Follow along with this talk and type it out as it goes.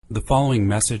The following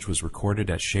message was recorded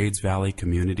at Shades Valley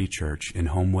Community Church in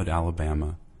Homewood,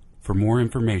 Alabama. For more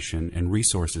information and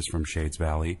resources from Shades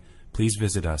Valley, please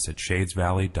visit us at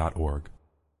shadesvalley.org.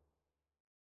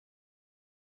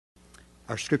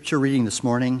 Our scripture reading this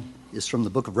morning is from the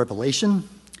book of Revelation,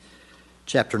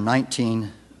 chapter 19,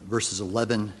 verses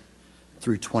 11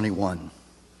 through 21.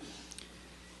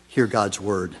 Hear God's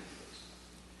word.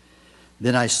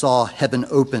 Then I saw heaven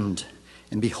opened,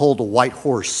 and behold, a white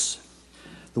horse.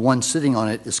 The one sitting on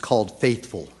it is called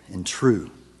Faithful and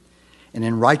True, and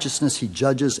in righteousness he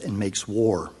judges and makes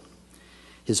war.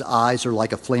 His eyes are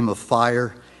like a flame of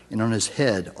fire, and on his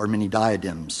head are many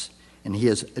diadems, and he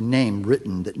has a name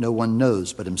written that no one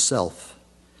knows but himself.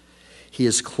 He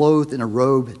is clothed in a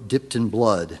robe dipped in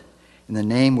blood, and the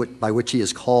name by which he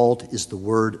is called is the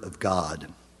Word of God.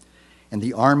 And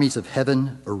the armies of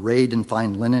heaven, arrayed in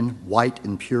fine linen, white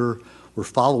and pure, were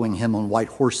following him on white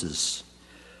horses.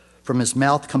 From his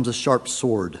mouth comes a sharp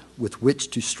sword with which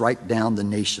to strike down the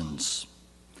nations.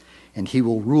 And he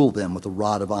will rule them with a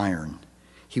rod of iron.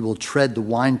 He will tread the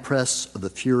winepress of the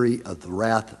fury of the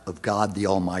wrath of God the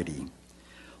Almighty.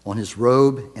 On his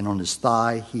robe and on his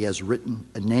thigh he has written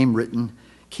a name written,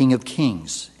 King of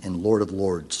Kings and Lord of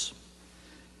Lords.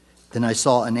 Then I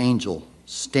saw an angel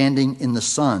standing in the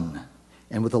sun,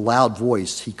 and with a loud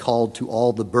voice he called to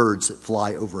all the birds that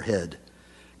fly overhead,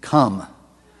 "Come,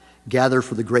 gather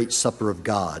for the great supper of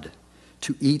God,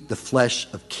 to eat the flesh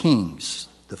of kings,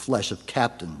 the flesh of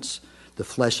captains, the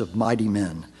flesh of mighty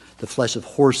men, the flesh of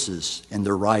horses and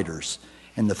their riders,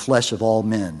 and the flesh of all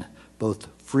men, both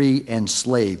free and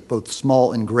slave, both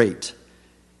small and great."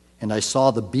 And I saw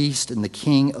the beast and the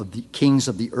kings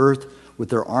of the earth with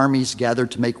their armies gathered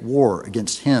to make war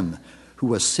against him who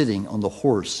was sitting on the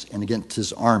horse and against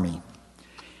his army.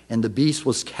 And the beast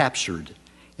was captured,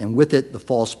 and with it the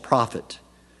false prophet,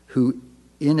 who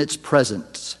in its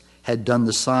presence had done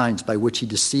the signs by which he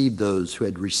deceived those who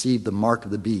had received the mark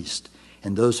of the beast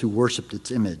and those who worshipped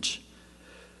its image.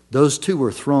 Those two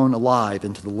were thrown alive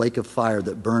into the lake of fire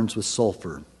that burns with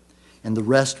sulfur, and the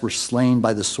rest were slain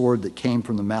by the sword that came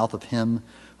from the mouth of him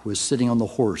who was sitting on the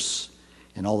horse,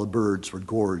 and all the birds were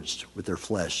gorged with their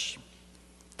flesh.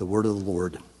 The word of the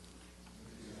Lord.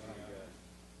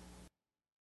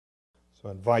 So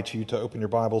I invite you to open your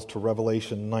Bibles to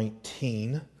Revelation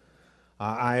 19.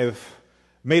 I've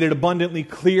made it abundantly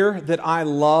clear that I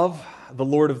love the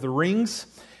Lord of the Rings,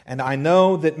 and I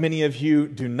know that many of you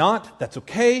do not. That's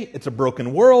okay. It's a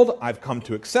broken world. I've come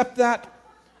to accept that.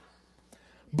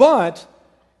 But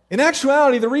in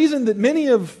actuality, the reason that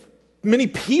many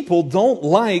people don't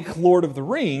like Lord of the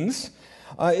Rings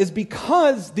is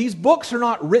because these books are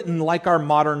not written like our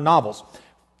modern novels.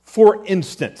 For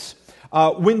instance,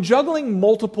 when juggling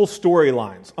multiple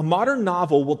storylines, a modern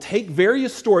novel will take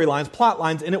various storylines, plot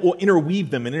lines, and it will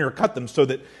interweave them and intercut them so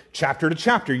that chapter to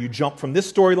chapter you jump from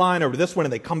this storyline over to this one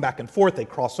and they come back and forth, they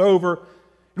cross over.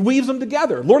 It weaves them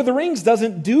together. Lord of the Rings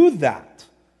doesn't do that.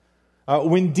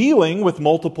 When dealing with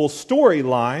multiple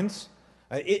storylines,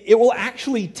 it will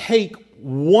actually take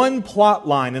one plot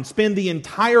line and spend the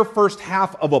entire first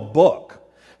half of a book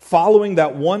following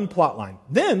that one plot line.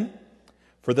 Then,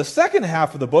 for the second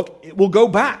half of the book, it will go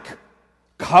back,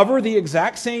 cover the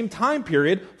exact same time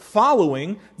period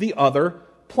following the other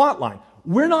plot line.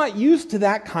 We're not used to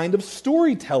that kind of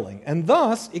storytelling, and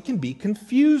thus it can be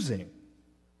confusing.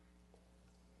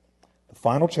 The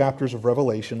final chapters of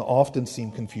Revelation often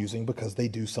seem confusing because they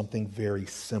do something very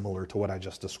similar to what I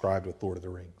just described with Lord of the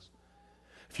Rings.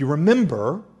 If you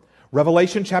remember,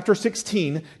 Revelation chapter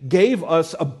 16 gave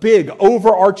us a big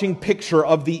overarching picture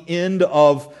of the end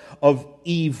of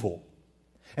evil.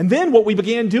 And then what we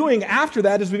began doing after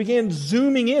that is we began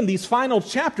zooming in. These final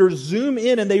chapters zoom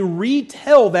in and they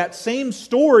retell that same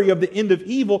story of the end of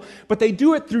evil, but they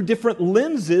do it through different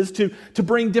lenses to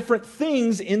bring different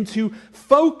things into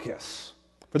focus.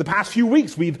 For the past few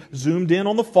weeks, we've zoomed in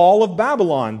on the fall of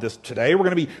Babylon. Today, we're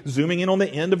going to be zooming in on the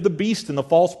end of the beast and the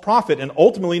false prophet. And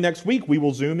ultimately, next week, we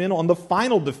will zoom in on the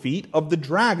final defeat of the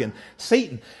dragon,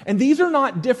 Satan. And these are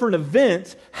not different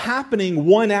events happening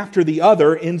one after the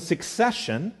other in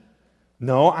succession.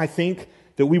 No, I think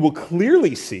that we will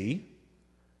clearly see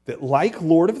that, like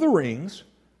Lord of the Rings,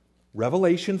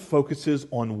 Revelation focuses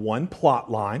on one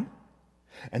plot line,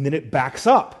 and then it backs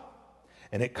up.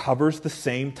 And it covers the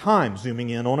same time, zooming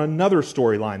in on another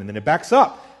storyline. And then it backs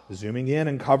up, zooming in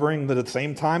and covering at the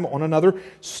same time on another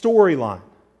storyline.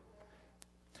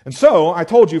 And so, I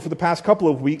told you for the past couple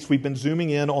of weeks, we've been zooming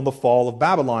in on the fall of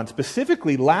Babylon.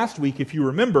 Specifically, last week, if you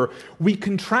remember, we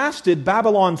contrasted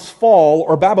Babylon's fall,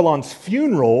 or Babylon's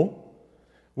funeral,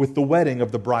 with the wedding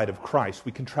of the bride of Christ.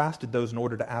 We contrasted those in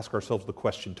order to ask ourselves the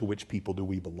question, to which people do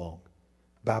we belong?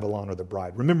 Babylon or the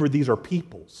bride? Remember, these are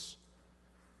peoples.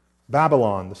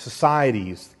 Babylon, the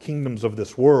societies, the kingdoms of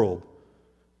this world.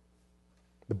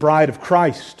 The bride of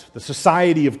Christ, the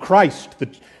society of Christ,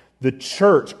 the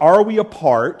church. Are we a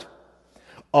part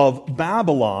of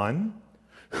Babylon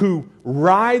who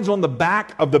rides on the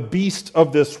back of the beast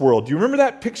of this world? Do you remember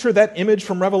that picture, that image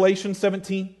from Revelation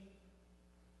 17?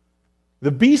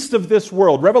 The beast of this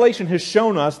world. Revelation has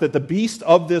shown us that the beast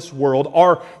of this world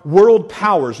are world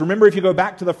powers. Remember, if you go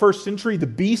back to the first century, the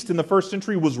beast in the first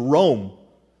century was Rome.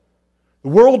 The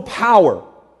world power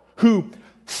who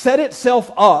set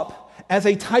itself up as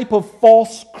a type of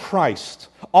false Christ,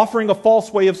 offering a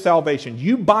false way of salvation.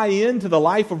 You buy into the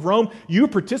life of Rome, you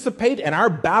participate in our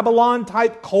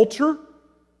Babylon-type culture,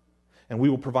 and we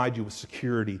will provide you with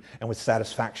security and with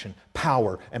satisfaction,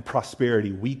 power and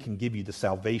prosperity. We can give you the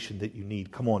salvation that you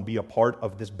need. Come on, be a part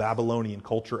of this Babylonian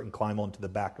culture and climb onto the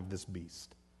back of this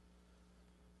beast.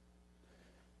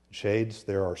 Shades,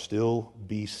 there are still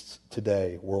beasts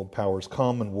today. World powers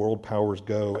come and world powers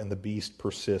go, and the beast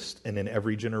persists. And in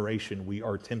every generation, we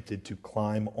are tempted to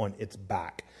climb on its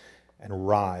back and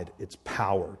ride its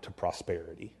power to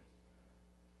prosperity,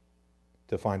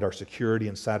 to find our security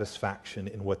and satisfaction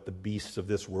in what the beasts of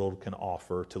this world can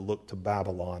offer, to look to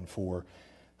Babylon for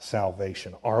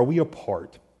salvation. Are we a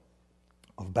part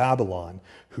of Babylon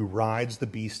who rides the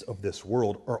beast of this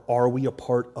world, or are we a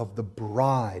part of the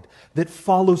bride that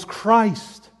follows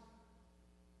Christ?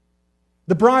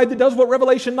 The bride that does what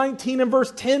Revelation 19 and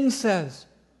verse 10 says.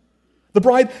 The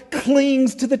bride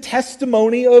clings to the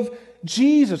testimony of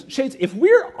Jesus. Shades, if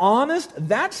we're honest,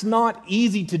 that's not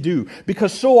easy to do,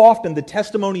 because so often the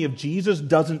testimony of Jesus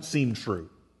doesn't seem true.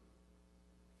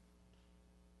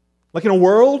 Like in a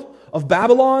world of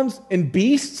Babylons and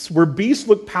beasts, where beasts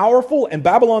look powerful and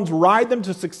Babylons ride them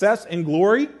to success and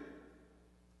glory,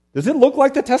 does it look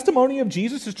like the testimony of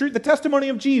Jesus is true? The testimony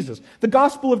of Jesus, the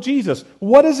gospel of Jesus,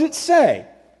 what does it say?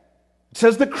 It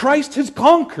says that Christ has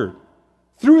conquered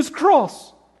through His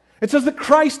cross. It says that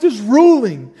Christ is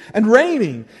ruling and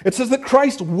reigning. It says that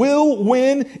Christ will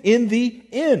win in the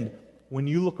end. When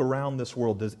you look around this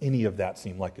world, does any of that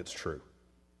seem like it's true?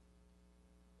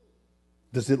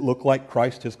 Does it look like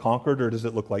Christ has conquered, or does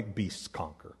it look like beasts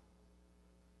conquer?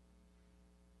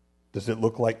 Does it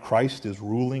look like Christ is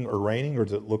ruling or reigning, or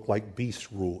does it look like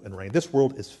beasts rule and reign? This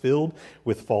world is filled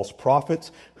with false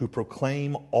prophets who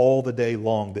proclaim all the day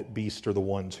long that beasts are the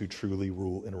ones who truly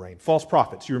rule and reign. False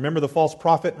prophets. You remember the false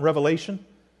prophet in Revelation?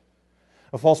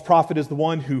 A false prophet is the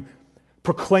one who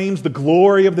proclaims the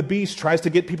glory of the beast, tries to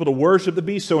get people to worship the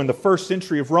beast. So in the first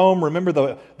century of Rome, remember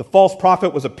the false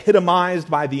prophet was epitomized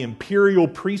by the imperial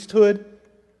priesthood.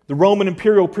 The Roman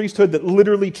imperial priesthood that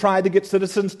literally tried to get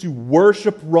citizens to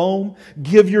worship Rome.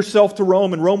 Give yourself to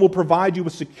Rome, and Rome will provide you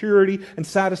with security and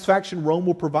satisfaction. Rome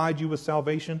will provide you with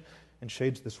salvation. And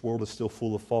shades, this world is still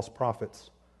full of false prophets,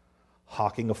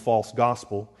 hawking a false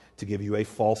gospel to give you a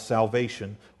false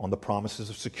salvation on the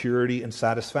promises of security and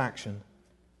satisfaction.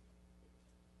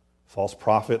 False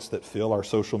prophets that fill our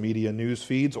social media news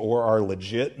feeds or our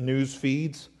legit news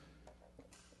feeds.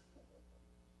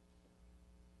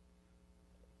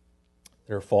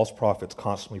 There are false prophets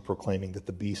constantly proclaiming that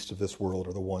the beasts of this world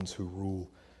are the ones who rule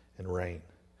and reign.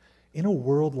 In a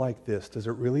world like this, does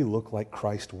it really look like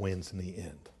Christ wins in the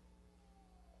end?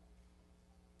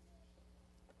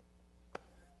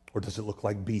 Or does it look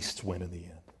like beasts win in the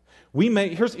end?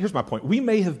 Here's my point. We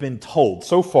may have been told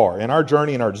so far in our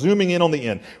journey and our zooming in on the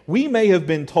end, we may have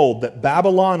been told that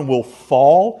Babylon will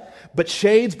fall, but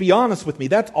shades, be honest with me,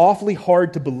 that's awfully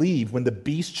hard to believe when the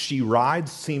beast she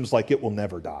rides seems like it will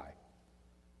never die.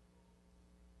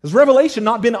 Has Revelation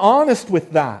not been honest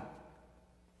with that?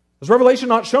 Has Revelation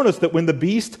not shown us that when the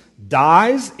beast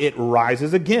dies, it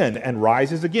rises again and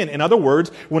rises again? In other words,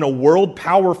 when a world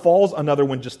power falls, another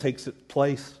one just takes its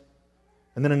place.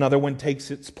 And then another one takes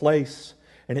its place.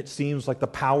 And it seems like the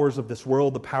powers of this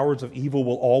world, the powers of evil,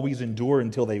 will always endure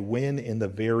until they win in the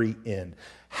very end.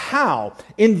 How?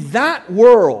 In that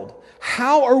world,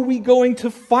 how are we going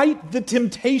to fight the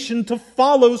temptation to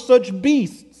follow such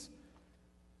beasts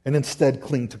and instead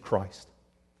cling to Christ?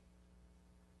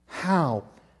 How?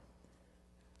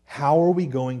 How are we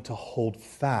going to hold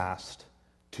fast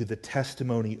to the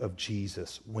testimony of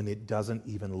Jesus when it doesn't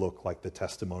even look like the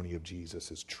testimony of Jesus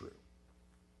is true?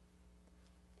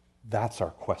 That's our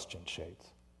question, shades.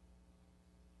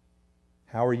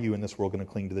 How are you in this world going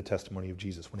to cling to the testimony of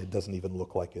Jesus when it doesn't even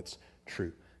look like it's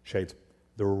true? Shades,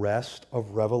 the rest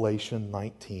of Revelation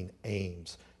 19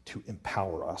 aims to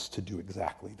empower us to do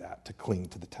exactly that, to cling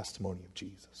to the testimony of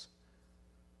Jesus.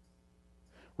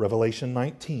 Revelation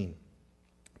 19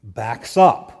 backs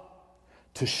up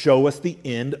to show us the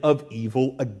end of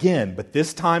evil again. But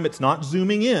this time it's not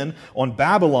zooming in on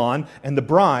Babylon and the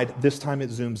bride. This time it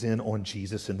zooms in on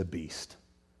Jesus and the beast,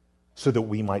 so that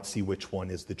we might see which one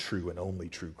is the true and only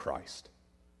true Christ.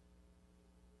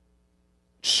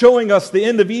 Showing us the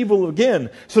end of evil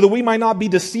again, so that we might not be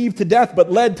deceived to death,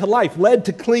 but led to life, led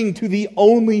to cling to the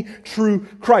only true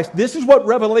Christ. This is what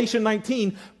Revelation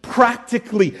 19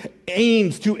 practically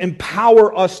aims to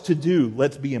empower us to do.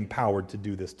 Let's be empowered to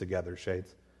do this together,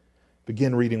 Shades.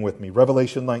 Begin reading with me.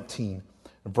 Revelation 19,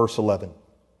 verse 11.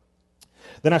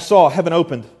 Then I saw heaven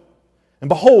opened, and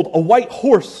behold, a white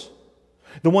horse.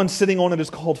 The one sitting on it is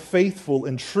called Faithful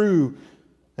and True,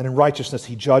 and in righteousness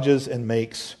he judges and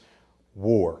makes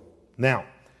war. Now,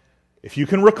 if you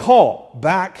can recall,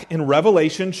 back in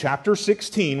Revelation chapter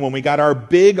 16, when we got our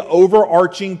big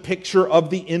overarching picture of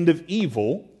the end of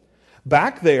evil,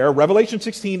 back there, Revelation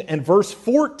 16 and verse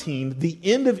 14, the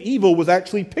end of evil was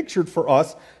actually pictured for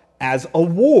us as a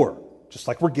war, just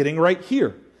like we're getting right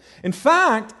here. In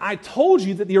fact, I told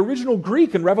you that the original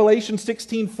Greek in Revelation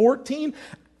 16:14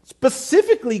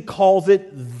 specifically calls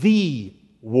it the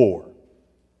war.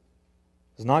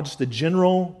 It's not just a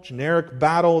generic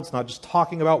battle. It's not just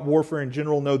talking about warfare in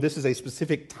general. No, this is a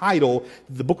specific title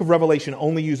the book of Revelation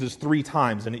only uses 3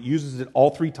 times, and it uses it all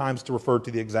 3 times to refer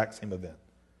to the exact same event.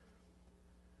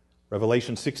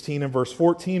 Revelation 16 and verse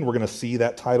 14, we're going to see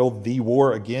that title, The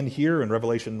War, again here in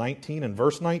Revelation 19 and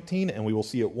verse 19, and we will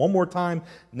see it one more time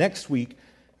next week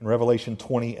in Revelation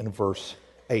 20 and verse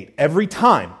 8. Every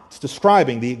time it's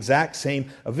describing the exact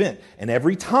same event. And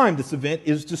every time this event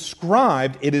is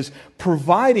described, it is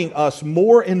providing us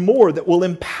more and more that will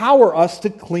empower us to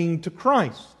cling to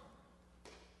Christ.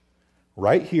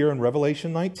 Right here in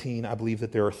Revelation 19, I believe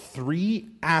that there are 3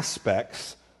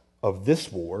 aspects of this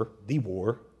war, the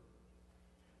war,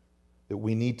 that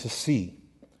we need to see.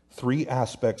 3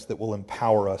 aspects that will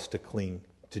empower us to cling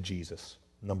to Jesus.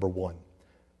 Number 1,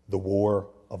 the war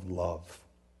of love.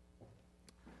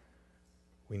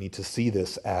 We need to see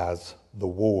this as the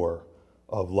war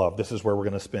of love. This is where we're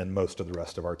going to spend most of the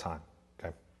rest of our time.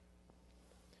 Okay?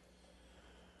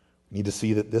 We need to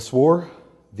see that this war,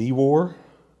 the war,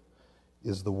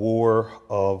 is the war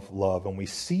of love. And we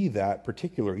see that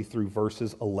particularly through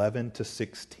verses 11 to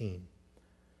 16.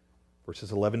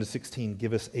 Verses 11 to 16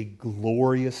 give us a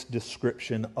glorious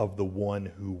description of the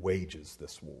one who wages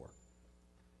this war.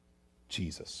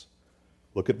 Jesus.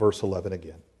 Look at verse 11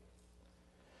 again.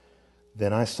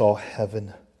 Then I saw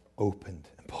heaven opened,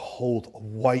 and behold, a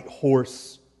white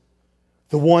horse.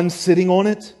 The one sitting on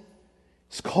it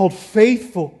is called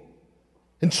Faithful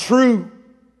and True,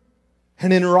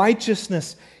 and in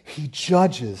righteousness he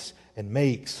judges and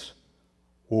makes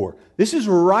war. This is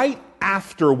right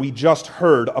after we just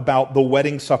heard about the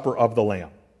wedding supper of the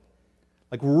Lamb.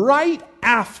 Like right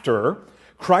after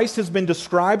Christ has been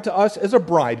described to us as a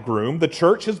bridegroom, the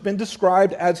church has been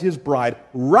described as his bride.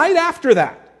 Right after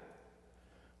that,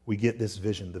 we get this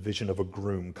vision, the vision of a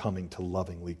groom coming to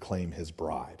lovingly claim his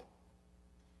bride.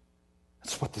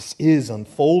 That's what this is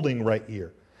unfolding right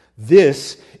here.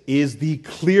 This is the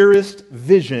clearest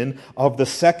vision of the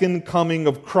second coming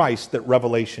of Christ that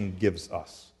Revelation gives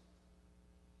us.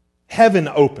 Heaven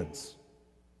opens.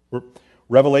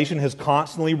 Revelation has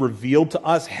constantly revealed to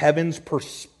us heaven's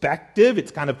perspective.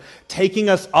 It's kind of taking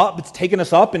us up. It's taken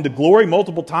us up into glory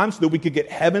multiple times so that we could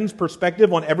get heaven's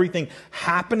perspective on everything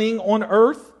happening on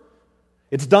earth.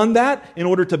 It's done that in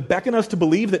order to beckon us to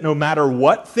believe that no matter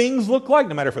what things look like,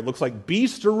 no matter if it looks like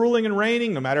beasts are ruling and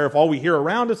reigning, no matter if all we hear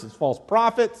around us is false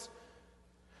prophets,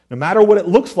 no matter what it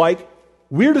looks like,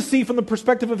 we're to see from the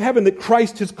perspective of heaven that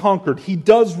Christ has conquered. He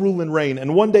does rule and reign,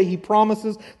 and one day he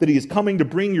promises that he is coming to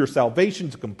bring your salvation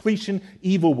to completion.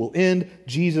 Evil will end.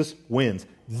 Jesus wins.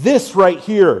 This right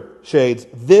here, Shades,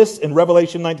 this in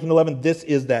Revelation 19:11, this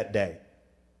is that day.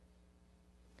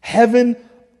 Heaven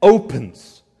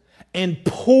opens and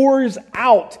pours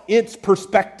out its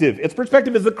perspective. Its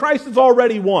perspective is that Christ has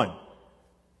already won.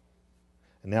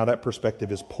 And now that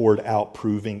perspective is poured out,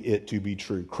 proving it to be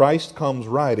true. Christ comes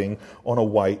riding on a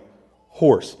white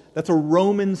horse. That's a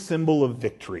Roman symbol of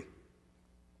victory.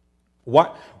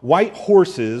 White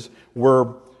horses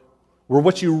were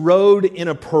what you rode in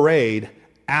a parade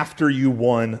after you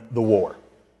won the war.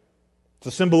 It's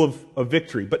a symbol of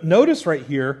victory. But notice right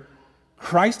here,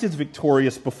 Christ is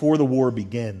victorious before the war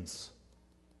begins.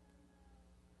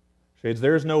 Shades,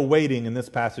 there is no waiting in this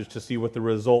passage to see what the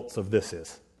results of this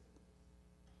is.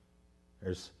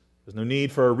 There's no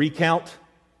need for a recount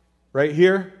right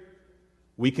here.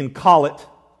 We can call it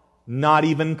not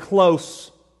even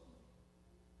close.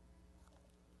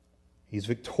 He's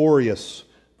victorious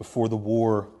before the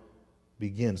war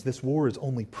begins. This war is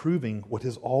only proving what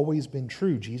has always been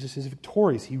true. Jesus is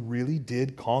victorious. He really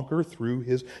did conquer through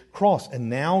his cross. And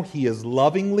now he is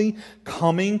lovingly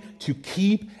coming to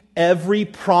keep every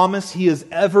promise he has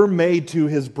ever made to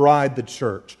his bride, the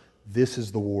church. This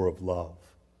is the war of love.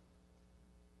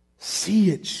 See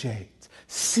it, shades.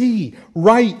 See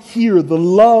right here the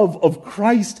love of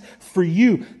Christ for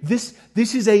you. This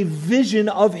is a vision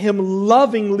of him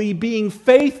lovingly being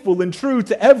faithful and true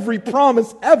to every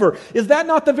promise ever. Is that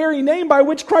not the very name by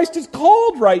which Christ is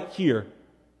called right here?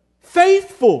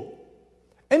 Faithful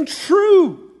and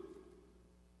true.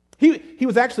 He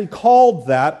was actually called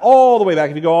that all the way back.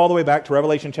 If you go all the way back to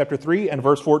Revelation chapter 3 and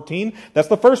verse 14, that's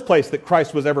the first place that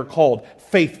Christ was ever called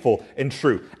faithful and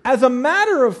true. As a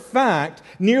matter of fact,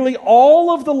 nearly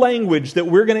all of the language that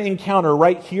we're going to encounter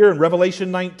right here in Revelation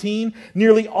 19,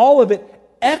 nearly all of it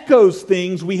echoes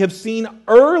things we have seen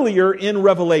earlier in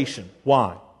Revelation.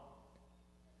 Why?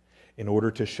 In order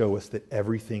to show us that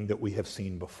everything that we have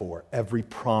seen before, every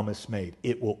promise made,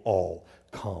 it will all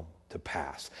come to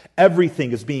pass.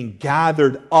 Everything is being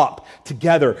gathered up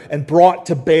together and brought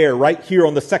to bear right here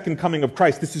on the second coming of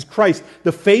Christ. This is Christ,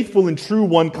 the faithful and true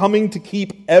one, coming to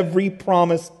keep every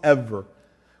promise ever.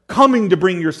 Coming to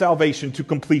bring your salvation to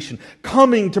completion.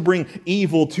 Coming to bring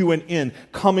evil to an end.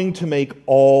 Coming to make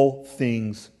all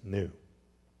things new.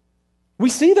 We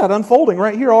see that unfolding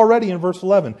right here already in verse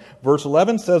 11. Verse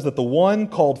 11 says that the one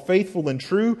called faithful and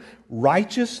true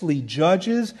righteously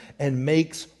judges and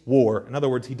makes war. In other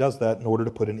words, he does that in order to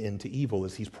put an end to evil,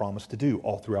 as he's promised to do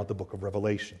all throughout the book of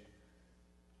Revelation.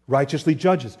 Righteously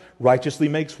judges, righteously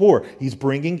makes war. He's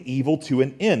bringing evil to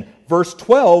an end. Verse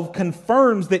 12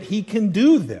 confirms that he can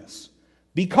do this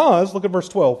because, look at verse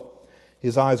 12,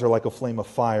 his eyes are like a flame of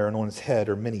fire, and on his head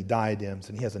are many diadems,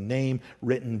 and he has a name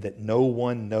written that no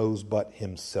one knows but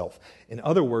himself. In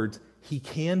other words, he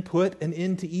can put an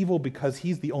end to evil because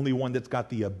he's the only one that's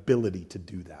got the ability to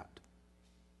do that.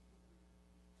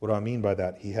 What do I mean by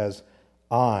that? He has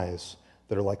eyes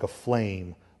that are like a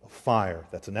flame of fire.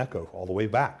 That's an echo all the way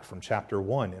back from chapter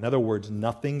 1. In other words,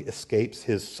 nothing escapes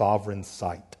his sovereign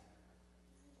sight.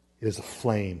 It is a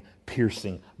flame,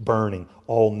 piercing, burning,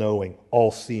 all-knowing,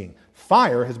 all-seeing.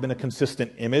 Fire has been a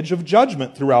consistent image of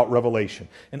judgment throughout Revelation.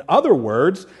 In other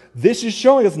words, this is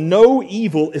showing us no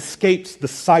evil escapes the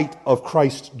sight of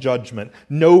Christ's judgment.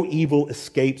 No evil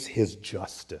escapes his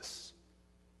justice.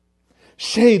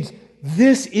 Shades,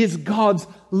 this is God's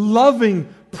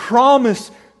loving promise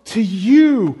to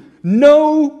you.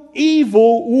 No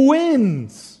evil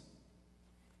wins.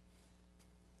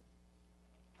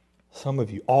 Some of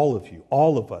you,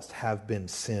 all of us have been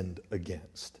sinned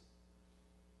against.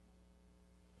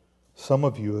 Some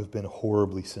of you have been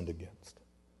horribly sinned against,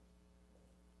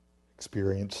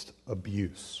 experienced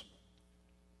abuse,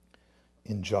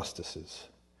 injustices,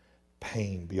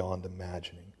 pain beyond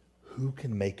imagining. Who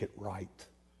can make it right?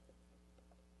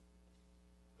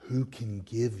 Who can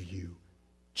give you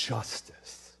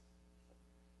justice?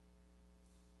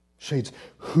 Shades,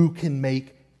 who can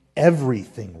make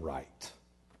everything right?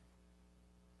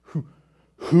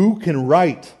 Who can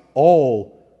right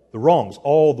all the wrongs,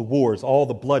 all the wars, all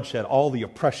the bloodshed, all the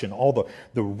oppression, all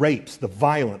the rapes, the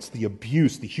violence, the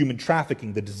abuse, the human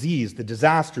trafficking, the disease, the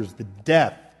disasters, the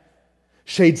death?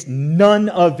 Shades, none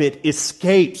of it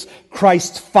escapes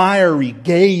Christ's fiery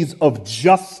gaze of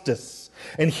justice.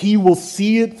 And he will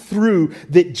see it through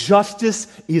that justice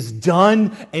is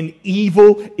done and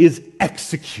evil is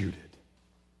executed.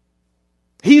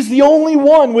 He's the only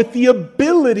one with the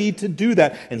ability to do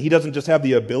that. And he doesn't just have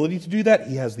the ability to do that,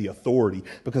 he has the authority.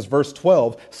 Because verse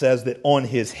 12 says that on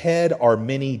his head are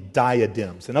many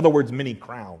diadems. In other words, many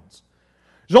crowns.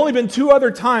 There's only been 2 other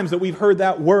times that we've heard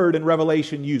that word in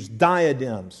Revelation used,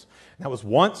 diadems. And that was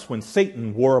once when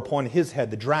Satan wore upon his head,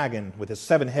 the dragon with his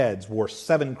 7 heads, wore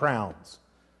 7 crowns.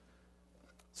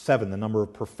 7, the number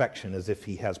of perfection, as if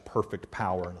he has perfect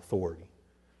power and authority.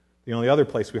 The only other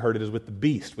place we heard it is with the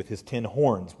beast, with his 10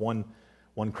 horns. One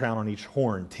crown on each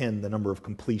horn, 10, the number of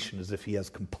completion, as if he has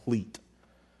complete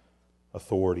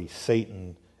authority.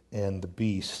 Satan and the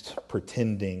beast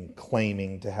pretending,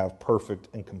 claiming to have perfect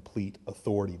and complete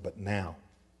authority. But now,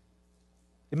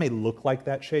 it may look like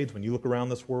that, Shades, when you look around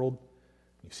this world.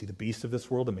 You see the beasts of this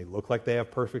world, it may look like they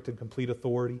have perfect and complete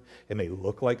authority. It may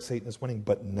look like Satan is winning,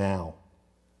 but now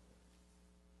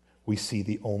we see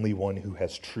the only one who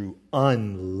has true,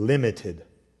 unlimited,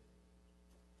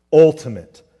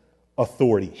 ultimate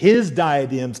authority. His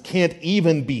diadems can't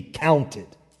even be counted.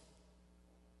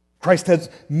 Christ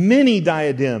has many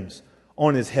diadems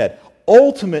on his head.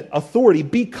 ultimate authority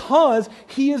because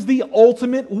He is the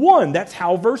ultimate one. That's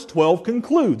how verse 12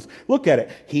 concludes. Look at it.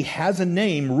 He has a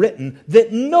name written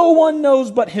that no one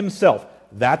knows but Himself.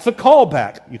 That's a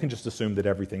callback. You can just assume that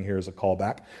everything here is a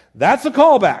callback. That's a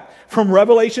callback from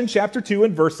Revelation chapter 2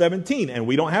 and verse 17. And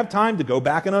we don't have time to go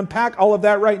back and unpack all of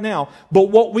that right now. But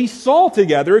what we saw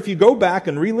together, if you go back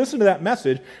and re-listen to that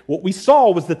message, what we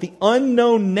saw was that the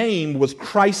unknown name was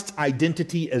Christ's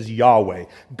identity as Yahweh,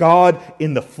 God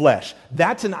in the flesh.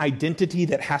 That's an identity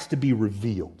that has to be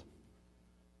revealed.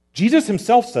 Jesus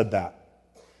Himself said that.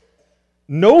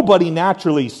 Nobody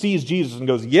naturally sees Jesus and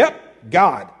goes, "Yep,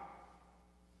 God."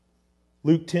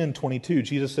 Luke 10:22,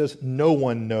 Jesus says, "No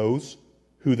one knows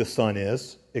who the Son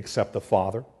is except the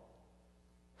Father."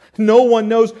 No one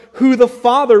knows who the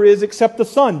Father is except the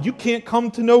Son. You can't come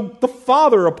to know the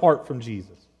Father apart from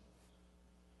Jesus.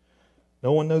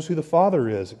 No one knows who the Father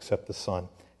is except the Son,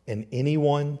 and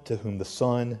anyone to whom the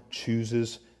Son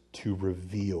chooses to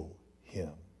reveal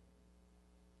Him.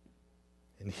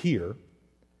 And here,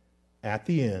 at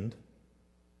the end,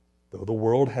 though the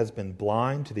world has been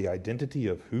blind to the identity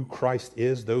of who Christ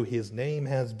is, though His name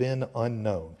has been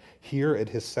unknown, here at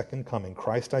His second coming,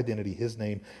 Christ's identity, His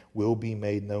name, will be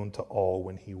made known to all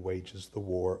when He wages the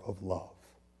war of love.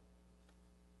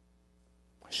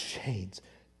 Shades,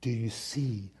 do you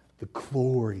see the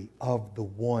glory of the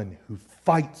one who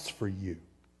fights for you?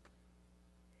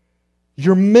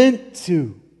 You're meant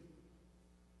to.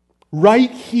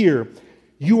 Right here,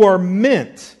 you are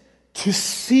meant to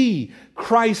see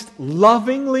Christ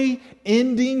lovingly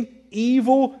ending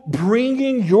evil,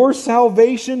 bringing your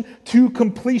salvation to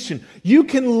completion. You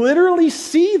can literally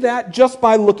see that just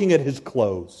by looking at His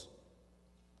clothes.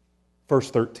 Verse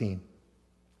 13.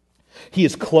 He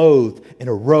is clothed in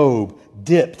a robe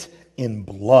dipped in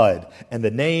blood, and the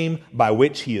name by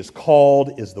which He is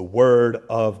called is the Word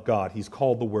of God. He's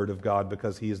called the Word of God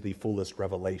because He is the fullest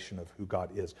revelation of who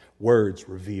God is. Words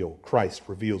reveal. Christ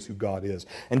reveals who God is.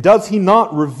 And does He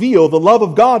not reveal the love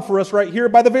of God for us right here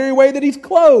by the very way that He's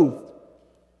clothed?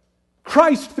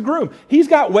 Christ the groom. He's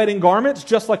got wedding garments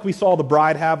just like we saw the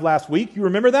bride have last week. You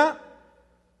remember that?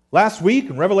 Last week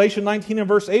in Revelation 19 and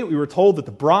verse 8, we were told that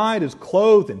the bride is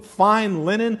clothed in fine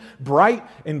linen, bright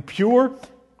and pure.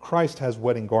 Christ has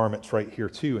wedding garments right here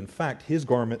too. In fact, His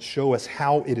garments show us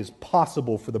how it is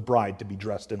possible for the bride to be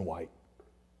dressed in white,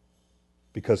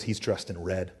 because He's dressed in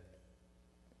red.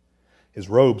 His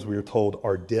robes, we are told,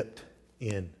 are dipped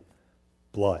in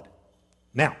blood.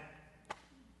 Now,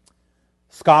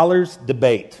 scholars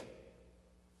debate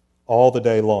all the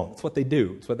day long. It's what they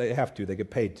do. It's what they have to. They get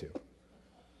paid to.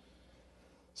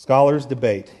 Scholars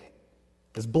debate,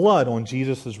 is blood on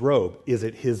Jesus' robe, is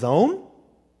it His own?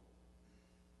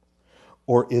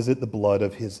 Or is it the blood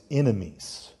of His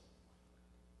enemies?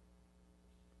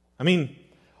 I mean,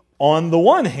 on the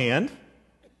one hand,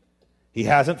 He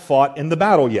hasn't fought in the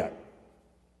battle yet.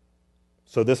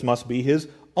 So this must be His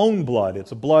own blood.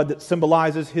 It's a blood that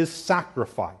symbolizes His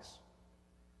sacrifice.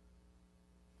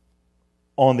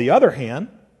 On the other hand,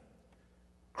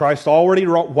 Christ already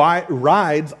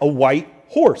rides a white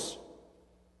horse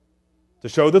to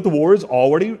show that the war is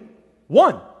already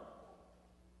won.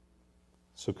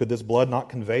 So could this blood not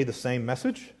convey the same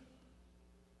message?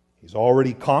 He's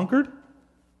already conquered.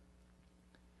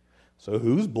 So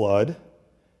whose blood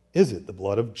is it? The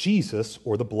blood of Jesus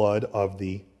or the blood of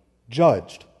the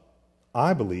judged?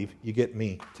 I believe, you get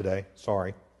me today,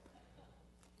 sorry.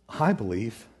 I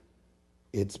believe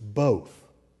it's both.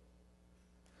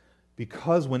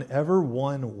 Because whenever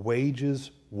one wages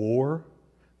war,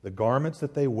 the garments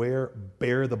that they wear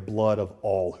bear the blood of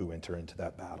all who enter into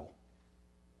that battle.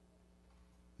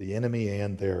 The enemy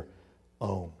and their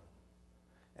own.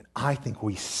 And I think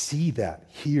we see that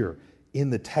here in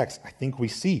the text. I think we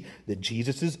see that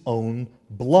Jesus' own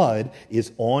blood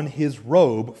is on His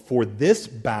robe, for this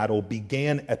battle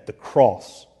began at the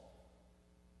cross.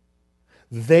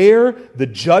 There, the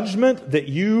judgment that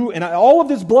you, and all of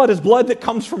this blood is blood that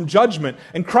comes from judgment.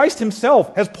 And Christ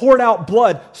Himself has poured out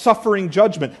blood, suffering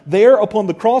judgment. There upon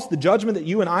the cross, the judgment that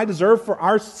you and I deserve for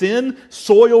our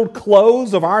sin-soiled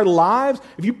clothes of our lives.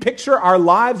 If you picture our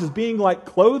lives as being like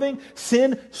clothing,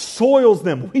 sin soils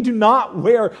them. We do not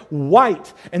wear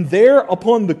white. And there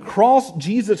upon the cross,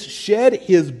 Jesus shed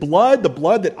His blood, the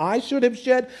blood that I should have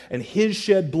shed, and His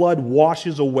shed blood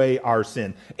washes away our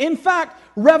sin. In fact,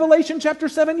 Revelation chapter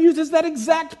 7 uses that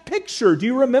exact picture. Do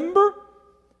you remember?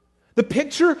 The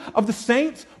picture of the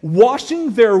saints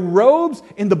washing their robes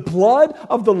in the blood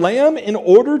of the Lamb in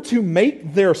order to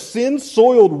make their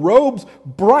sin-soiled robes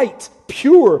bright,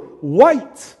 pure,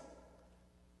 white.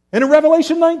 And in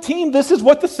Revelation 19, this is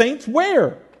what the saints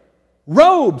wear.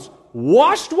 Robes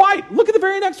washed white. Look at the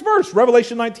very next verse,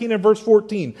 Revelation 19 and verse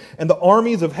 14. And the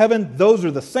armies of heaven, those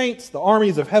are the saints, the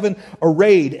armies of heaven,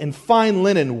 arrayed in fine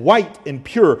linen, white and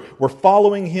pure, were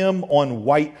following him on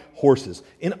white horses.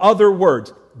 In other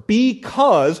words,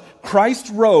 because Christ's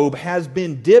robe has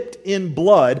been dipped in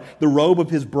blood, the robe of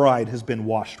his bride has been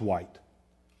washed white.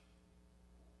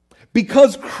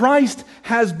 Because Christ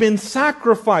has been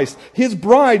sacrificed, his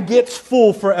bride gets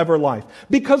full forever life.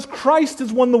 Because Christ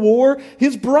has won the war,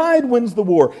 his bride wins the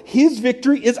war. His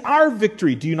victory is our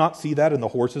victory. Do you not see that in the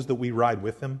horses that we ride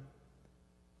with him?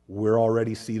 We're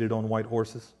already seated on white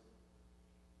horses.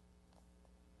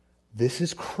 This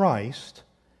is Christ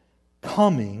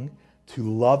coming to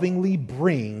lovingly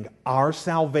bring our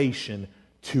salvation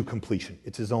to completion.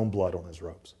 It's his own blood on his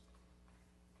robes.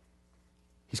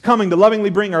 He's coming to lovingly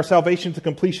bring our salvation to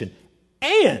completion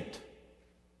and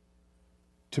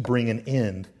to bring an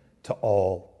end to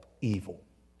all evil.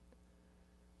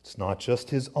 It's not just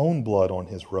his own blood on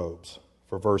his robes.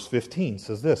 For verse 15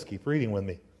 says this, keep reading with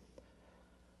me.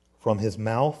 From his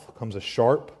mouth comes a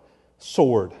sharp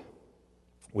sword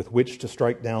with which to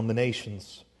strike down the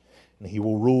nations, and he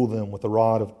will rule them with a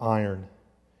rod of iron.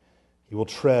 He will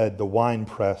tread the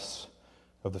winepress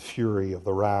of the fury of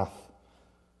the wrath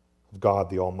of God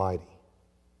the Almighty.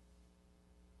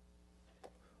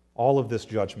 All of this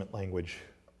judgment language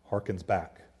harkens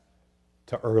back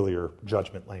to earlier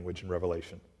judgment language in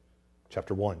Revelation.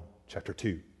 Chapter 1, chapter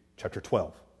 2, chapter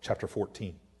 12, chapter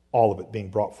 14. All of it being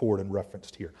brought forward and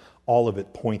referenced here. All of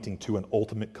it pointing to an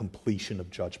ultimate completion of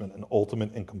judgment, an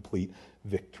ultimate and complete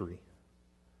victory.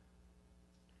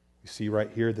 You see right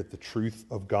here that the truth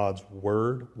of God's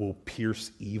word will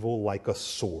pierce evil like a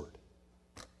sword.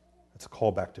 It's a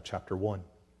callback to chapter 1.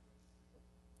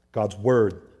 God's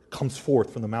word comes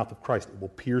forth from the mouth of Christ. It will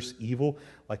pierce evil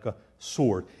like a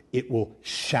sword. It will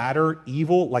shatter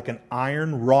evil like an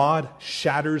iron rod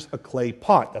shatters a clay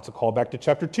pot. That's a callback to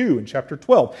chapter 2 and chapter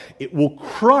 12. It will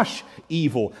crush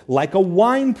evil like a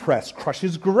winepress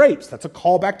crushes grapes. That's a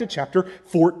callback to chapter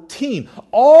 14.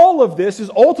 All of this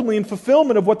is ultimately in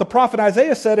fulfillment of what the prophet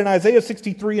Isaiah said in Isaiah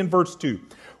 63 and verse 2.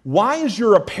 Why is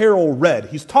your apparel red?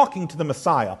 He's talking to the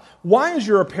Messiah. Why is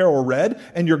your apparel red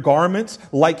and your garments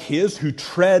like his who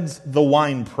treads the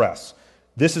winepress?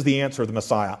 This is the answer of the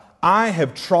Messiah. I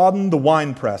have trodden the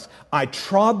winepress. I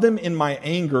trod them in my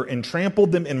anger and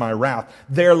trampled them in my wrath.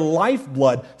 Their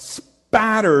lifeblood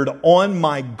spattered on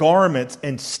my garments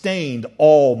and stained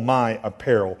all my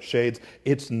apparel. Shades,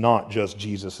 it's not just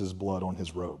Jesus' blood on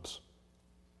his robes.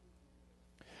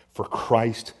 For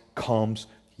Christ comes,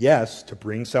 yes, to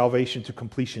bring salvation to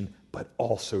completion, but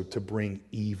also to bring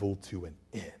evil to an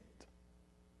end.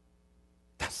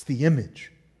 That's the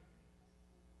image.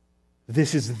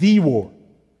 This is the war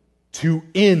to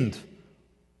end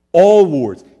all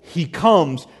wars. He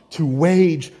comes to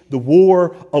wage the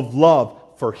war of love,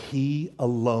 for he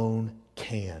alone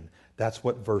can. That's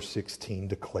what verse 16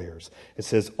 declares. It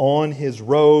says, on his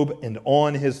robe and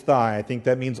on his thigh. I think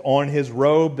that means on his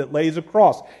robe that lays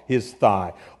across his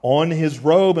thigh. On his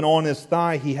robe and on his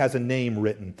thigh, he has a name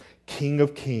written, King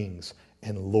of Kings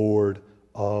and Lord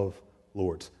of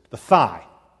Lords. The thigh.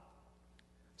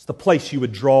 It's the place you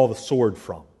would draw the sword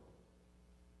from.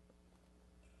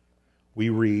 We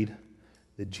read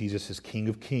that Jesus is King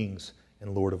of Kings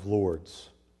and Lord of Lords.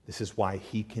 This is why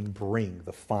he can bring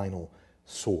the final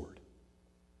sword.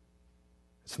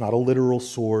 It's not a literal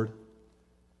sword,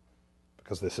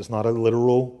 because this is not a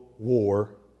literal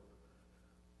war.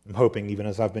 I'm hoping, even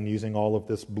as I've been using all of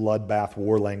this bloodbath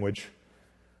war language,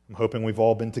 I'm hoping we've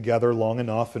all been together long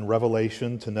enough in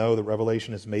Revelation to know that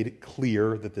Revelation has made it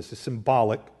clear that this is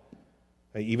symbolic.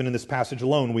 Even in this passage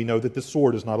alone, we know that this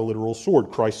sword is not a literal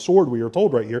sword. Christ's sword, we are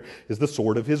told right here, is the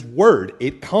sword of his word.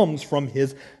 It comes from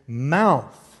his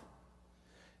mouth.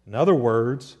 In other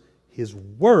words, his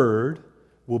word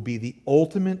will be the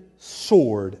ultimate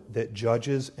sword that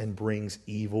judges and brings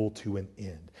evil to an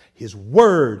end. His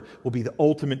word will be the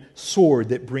ultimate sword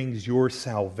that brings your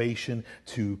salvation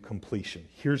to completion.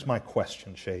 Here's my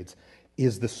question, Shades.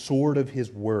 Is the sword of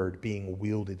his word being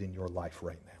wielded in your life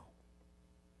right now?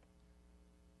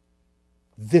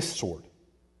 This sword.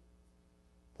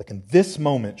 Like in this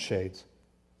moment, Shades,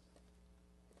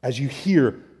 as you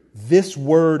hear this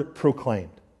word proclaimed,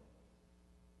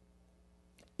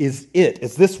 is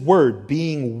this word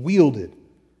being wielded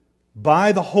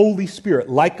by the Holy Spirit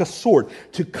like a sword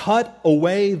to cut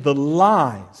away the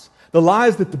lies, The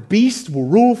lies that the beast will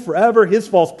rule forever, his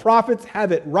false prophets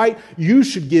have it right. You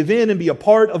should give in and be a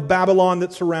part of Babylon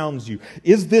that surrounds you.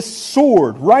 Is this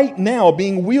sword right now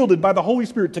being wielded by the Holy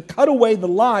Spirit to cut away the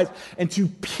lies and to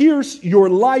pierce your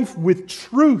life with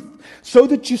truth so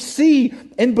that you see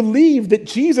and believe that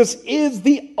Jesus is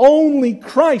the only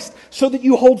Christ, so that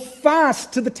you hold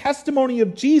fast to the testimony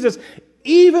of Jesus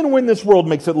even when this world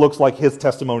makes it look like his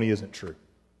testimony isn't true?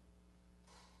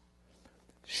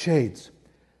 Shades.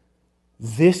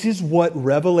 This is what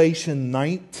Revelation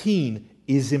 19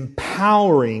 is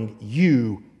empowering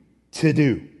you to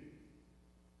do.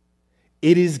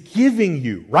 It is giving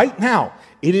you, right now,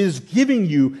 it is giving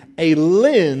you a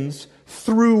lens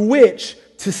through which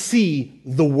to see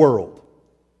the world.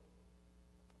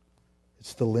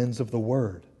 It's the lens of the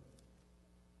Word.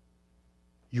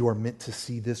 You are meant to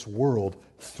see this world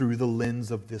through the lens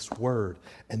of this Word,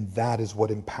 and that is what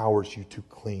empowers you to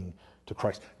cling to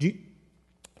Christ.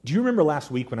 Do you remember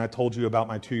last week when I told you about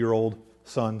my 2-year-old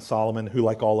son, Solomon, who,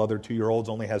 like all other 2-year-olds,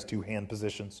 only has 2 hand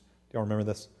positions? Do y'all remember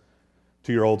this?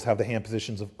 2-year-olds have the hand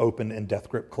positions of open and death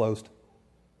grip closed.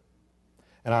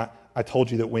 And I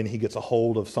told you that when he gets a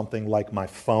hold of something like my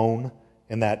phone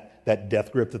and that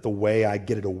death grip, that the way I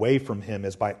get it away from him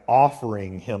is by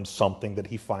offering him something that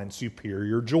he finds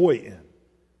superior joy in.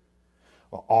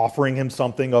 Well, offering him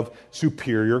something of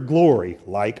superior glory,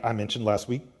 like I mentioned last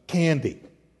week, candy.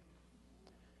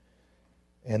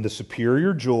 And the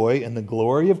superior joy and the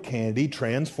glory of candy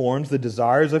transforms the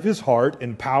desires of his heart,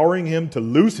 empowering him to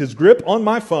loose his grip on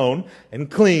my phone and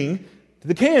cling to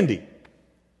the candy.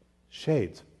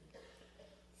 Shades.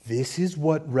 This is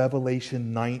what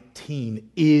Revelation 19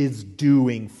 is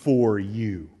doing for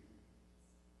you.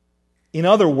 In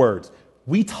other words,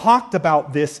 we talked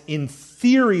about this in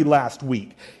theory last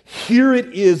week. Here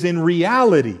it is in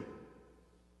reality.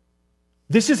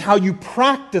 This is how you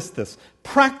practice this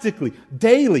practically,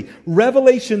 daily.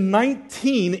 Revelation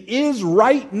 19 is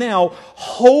right now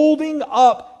holding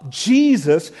up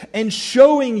Jesus and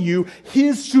showing you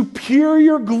his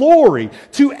superior glory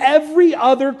to every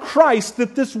other Christ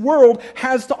that this world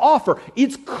has to offer.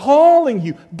 It's calling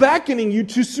you, beckoning you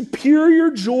to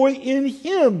superior joy in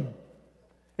him.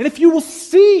 And if you will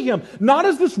see him, not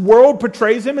as this world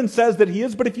portrays him and says that he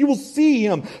is, but if you will see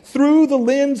him through the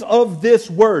lens of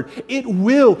this word, it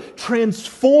will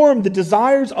transform the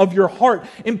desires of your heart,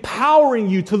 empowering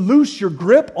you to loose your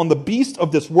grip on the beast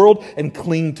of this world and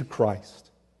cling to Christ.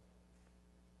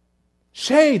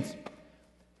 Shades.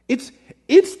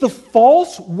 It's the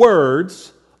false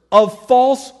words of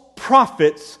false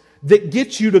prophets that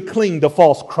get you to cling to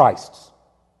false Christs.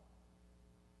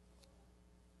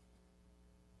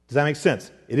 Does that make sense?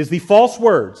 It is the false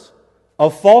words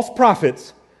of false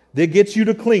prophets that gets you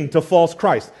to cling to false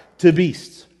Christ, to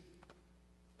beasts.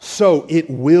 So it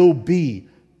will be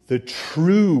the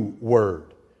true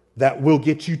word that will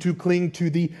get you to cling to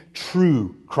the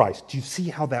true Christ. Do you see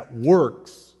how that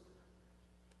works?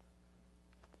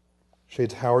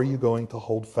 Shades, how are you going to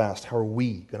hold fast? How are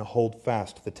we going to hold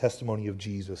fast to the testimony of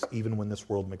Jesus even when this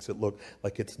world makes it look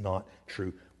like it's not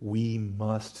true? We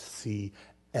must see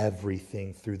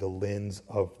everything through the lens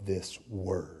of this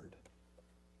word.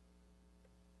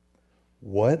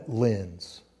 What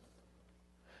lens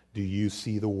do you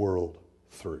see the world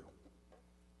through?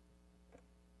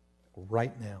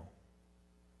 Right now,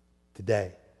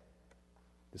 today,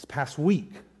 this past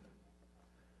week,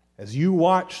 as you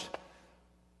watched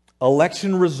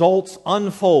election results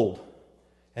unfold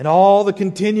and all the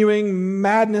continuing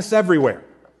madness everywhere,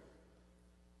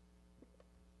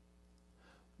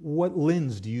 what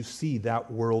lens do you see that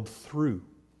world through?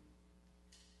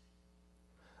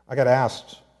 I got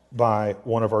asked by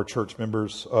one of our church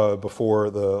members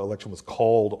before the election was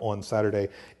called on Saturday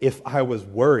if I was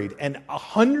worried. And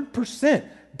 100%,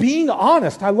 being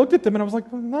honest, I looked at them and I was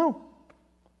like, no.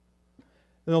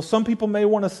 You know, some people may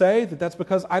want to say that that's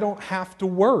because I don't have to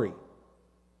worry.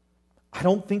 I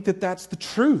don't think that that's the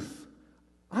truth.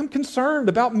 I'm concerned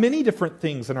about many different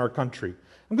things in our country.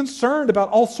 I'm concerned about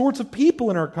all sorts of people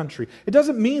in our country. It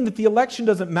doesn't mean that the election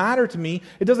doesn't matter to me.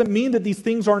 It doesn't mean that these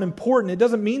things aren't important. It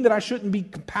doesn't mean that I shouldn't be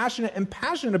compassionate and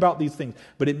passionate about these things.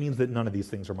 But it means that none of these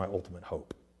things are my ultimate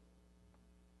hope.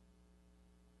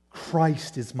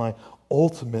 Christ is my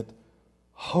ultimate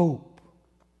hope.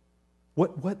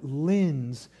 What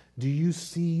lens do you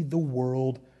see the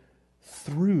world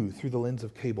through? Through the lens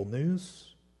of cable news?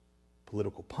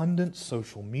 Political pundits,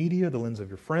 social media, the lens of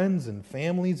your friends and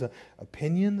families,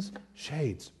 opinions,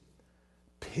 shades.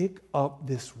 Pick up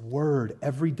this word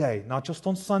every day, not just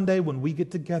on Sunday when we get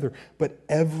together, but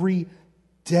every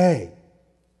day.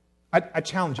 I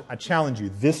challenge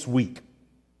you this week.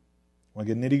 I want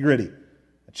to get nitty-gritty.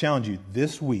 I challenge you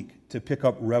this week to pick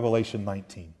up Revelation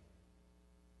 19,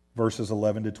 verses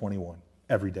 11 to 21,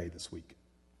 every day this week.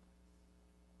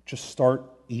 Just start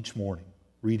each morning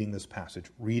reading this passage,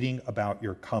 reading about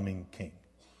your coming King.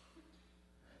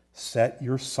 Set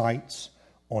your sights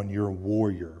on your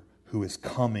warrior who is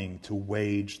coming to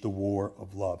wage the war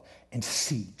of love. And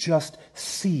just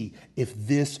see if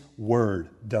this word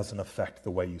doesn't affect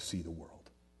the way you see the world.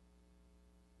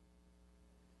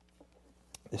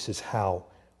 This is how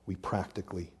we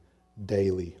practically,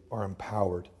 daily are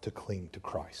empowered to cling to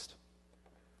Christ.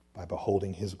 By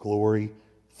beholding His glory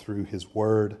through His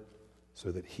word,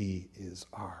 so that He is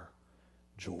our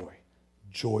joy.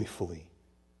 Joyfully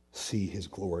see His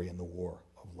glory in the war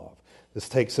of love. This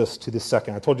takes us to the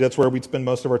second. I told you that's where we'd spend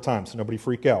most of our time, so nobody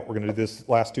freak out. We're going to do this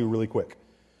last two really quick.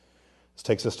 This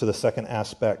takes us to the second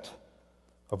aspect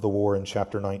of the war in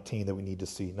chapter 19 that we need to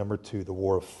see. Number 2, the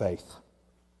war of faith.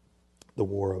 The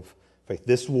war of faith.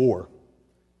 This war,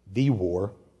 the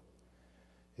war,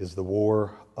 is the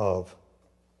war of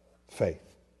faith.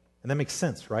 And that makes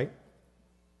sense, right?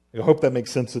 I hope that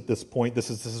makes sense at this point. This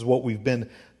is what we've been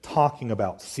talking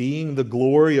about. Seeing the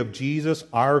glory of Jesus,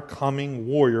 our coming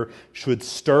warrior, should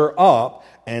stir up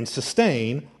and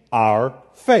sustain our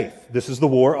faith. This is the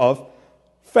war of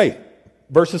faith.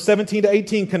 Verses 17 to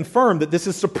 18 confirm that this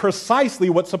is precisely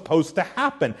what's supposed to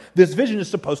happen. This vision is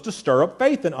supposed to stir up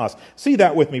faith in us. See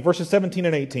that with me, verses 17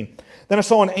 and 18. Then I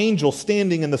saw an angel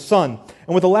standing in the sun,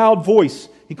 and with a loud voice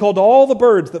he called to all the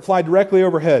birds that fly directly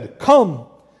overhead, "Come,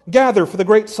 gather for the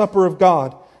great supper of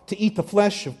God, to eat the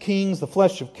flesh of kings, the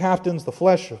flesh of captains, the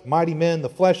flesh of mighty men, the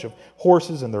flesh of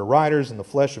horses and their riders, and the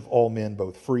flesh of all men,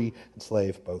 both free and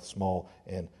slave, both small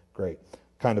and great."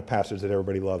 Kind of passage that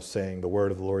everybody loves saying, "The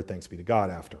word of the Lord, thanks be to God,"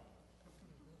 after.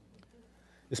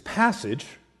 This passage,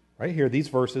 right here, these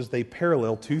verses, they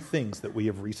parallel two things that we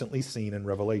have recently seen in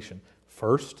Revelation.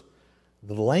 First,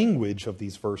 the language of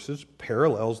these verses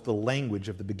parallels the language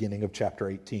of the beginning of chapter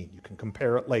 18. You can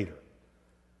compare it later.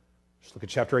 Just look at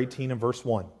chapter 18 and verse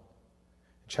 1.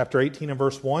 In chapter 18 and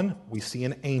verse 1, we see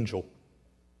an angel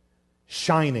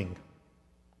shining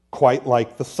quite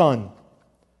like the sun.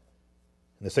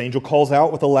 And this angel calls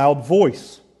out with a loud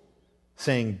voice,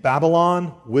 saying,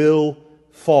 "Babylon will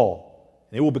fall,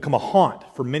 and it will become a haunt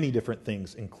for many different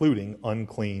things, including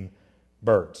unclean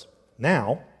birds."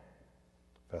 Now,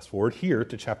 fast forward here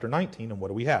to chapter 19, and what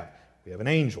do we have? We have an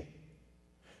angel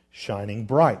shining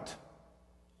bright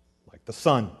like the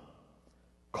sun,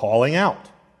 calling out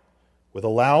with a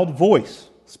loud voice,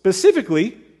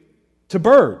 specifically to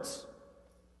birds.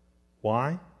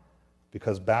 Why?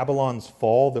 Because Babylon's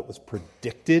fall that was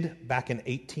predicted back in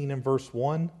 18 and verse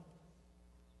 1,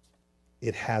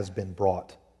 it has been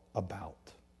brought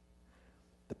about.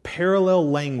 The parallel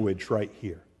language right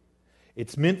here,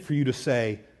 it's meant for you to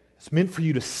say, it's meant for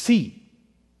you to see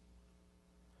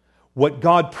what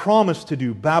God promised to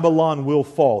do. Babylon will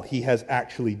fall. He has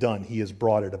actually done. He has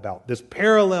brought it about. This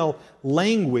parallel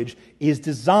language is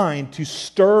designed to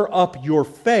stir up your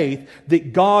faith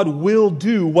that God will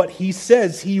do what He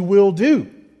says He will do.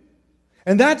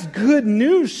 And that's good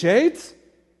news, shades.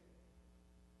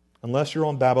 Unless you're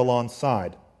on Babylon's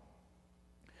side.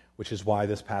 Which is why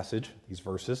this passage, these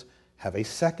verses, have a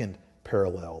second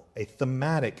parallel, a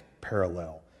thematic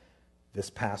parallel. This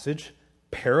passage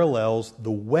parallels the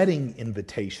wedding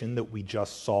invitation that we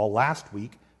just saw last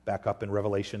week back up in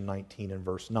Revelation 19 and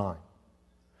verse 9.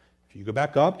 If you go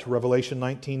back up to Revelation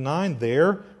 19:9,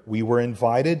 there we were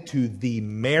invited to the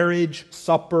marriage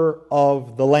supper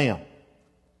of the Lamb,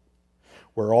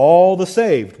 where all the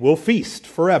saved will feast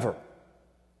forever.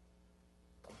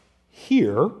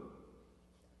 Here,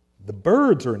 the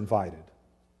birds are invited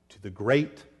to the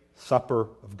great supper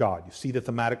of God. You see the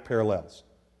thematic parallels.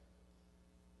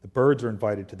 The birds are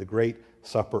invited to the great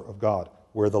supper of God,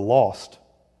 where the lost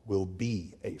will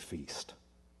be a feast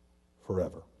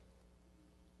forever.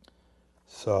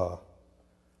 So,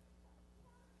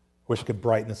 I wish I could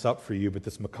brighten this up for you, but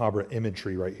this macabre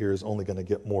imagery right here is only going to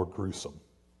get more gruesome.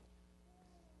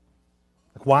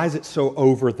 Like, why is it so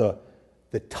over the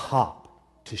top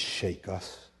to shake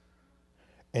us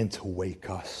and to wake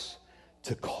us,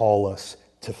 to call us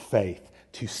to faith,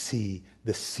 to see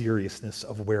the seriousness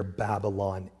of where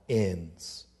Babylon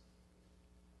ends?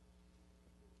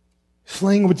 This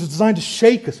language is designed to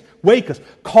shake us, wake us,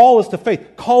 call us to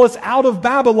faith, call us out of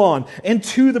Babylon and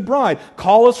to the bride,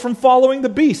 call us from following the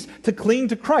beast to cling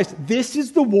to Christ. This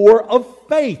is the war of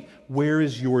faith. Where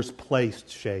is yours placed,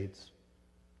 shades?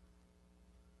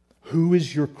 Who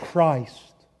is your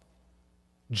Christ?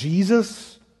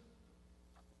 Jesus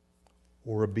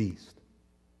or a beast?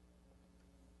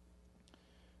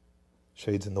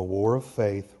 Shades, in the war of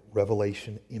faith,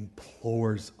 Revelation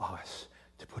implores us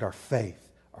to put our faith,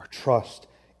 our trust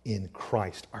in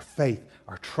Christ. Our faith,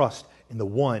 our trust in the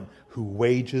one who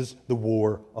wages the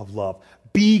war of love.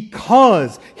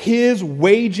 Because His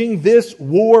waging this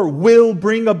war will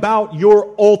bring about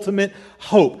your ultimate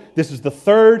hope. This is the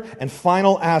third and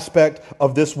final aspect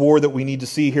of this war that we need to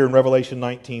see here in Revelation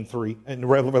 19:3 and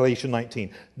Revelation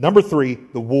 19. Number 3,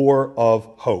 the war of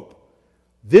hope.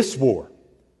 This war,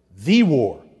 the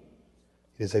war,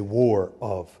 is a war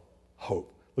of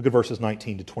hope. Look at verses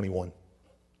 19 to 21.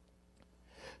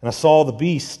 And I saw the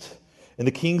beast and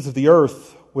the kings of the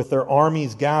earth with their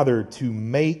armies gathered to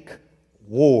make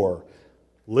war.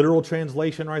 Literal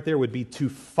translation right there would be to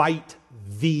fight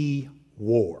the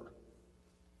war.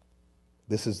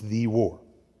 This is the war.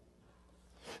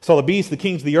 Saw the beast, the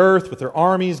kings of the earth with their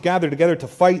armies gathered together to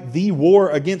fight the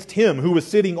war against him who was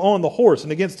sitting on the horse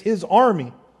and against his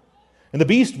army. And the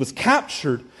beast was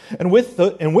captured, and with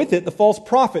it the false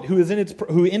prophet who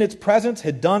in its presence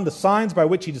had done the signs by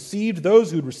which he deceived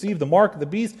those who had received the mark of the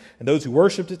beast and those who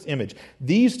worshipped its image.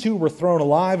 These two were thrown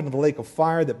alive into the lake of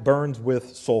fire that burns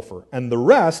with sulfur. And the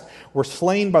rest were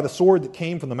slain by the sword that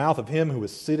came from the mouth of him who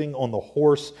was sitting on the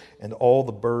horse, and all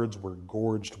the birds were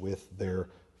gorged with their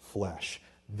flesh.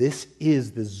 This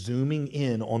is the zooming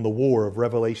in on the war of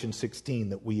Revelation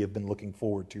 16 that we have been looking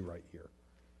forward to right here.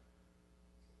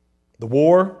 The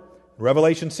war,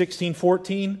 Revelation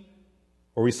 16:14,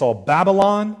 where we saw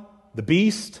Babylon, the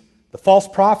beast, the false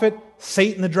prophet,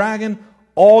 Satan the dragon,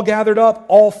 all gathered up,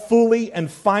 all fully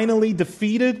and finally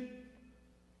defeated.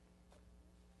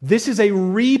 This is a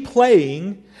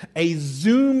replaying, a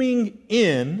zooming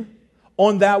in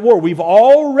on that war. We've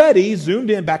already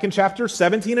zoomed in, back in chapter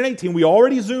 17 and 18, we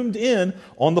already zoomed in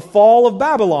on the fall of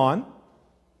Babylon.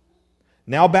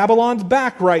 Now Babylon's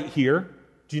back right here.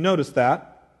 Do you notice that?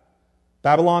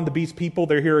 Babylon, the beast people,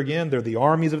 they're here again. They're the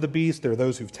armies of the beast. They're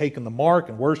those who've taken the mark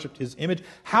and worshipped his image.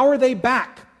 How are they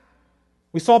back?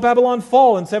 We saw Babylon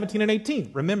fall in 17 and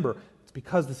 18. Remember, it's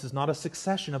because this is not a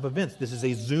succession of events. This is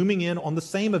a zooming in on the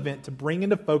same event to bring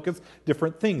into focus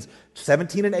different things.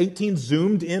 17 and 18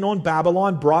 zoomed in on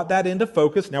Babylon, brought that into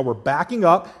focus. Now we're backing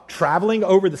up, traveling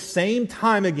over the same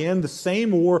time again, the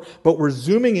same war, but we're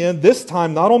zooming in, this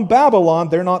time not on Babylon.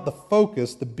 They're not the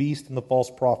focus. The beast and the false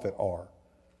prophet are.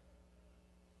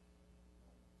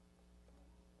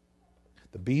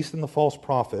 The beast and the false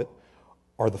prophet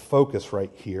are the focus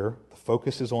right here. The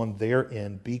focus is on their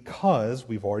end because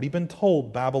we've already been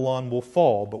told Babylon will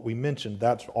fall, but we mentioned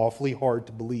that's awfully hard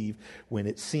to believe when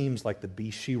it seems like the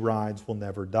beast she rides will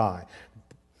never die.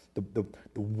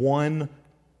 When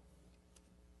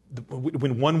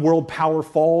one world power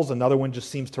falls, another one just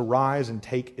seems to rise and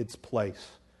take its place.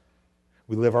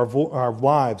 We live our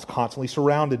lives constantly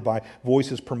surrounded by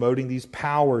voices promoting these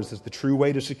powers as the true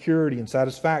way to security and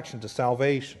satisfaction, to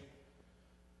salvation.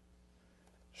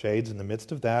 Shades, in the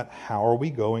midst of that, how are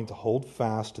we going to hold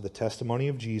fast to the testimony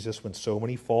of Jesus when so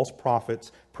many false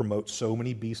prophets promote so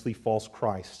many beastly false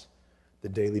Christs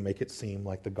that daily make it seem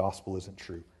like the gospel isn't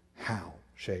true? How,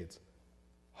 Shades?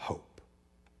 Hope.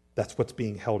 That's what's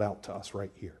being held out to us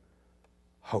right here.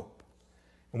 Hope.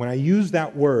 And when I use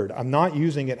that word, I'm not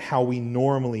using it how we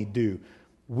normally do.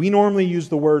 We normally use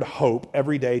the word hope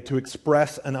every day to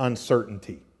express an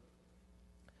uncertainty.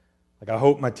 Like, I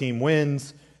hope my team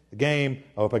wins the game.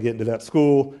 I hope I get into that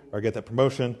school or I get that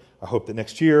promotion. I hope that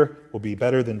next year will be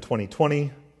better than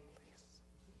 2020.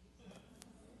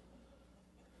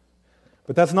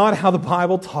 But that's not how the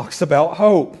Bible talks about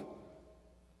hope.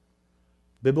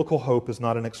 Biblical hope is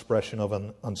not an expression of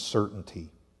an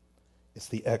uncertainty. It's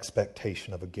the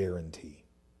expectation of a guarantee.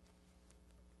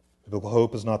 Biblical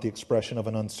hope is not the expression of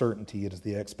an uncertainty. It is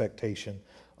the expectation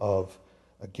of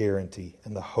a guarantee.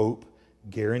 And the hope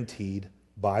guaranteed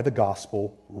by the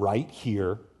gospel right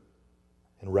here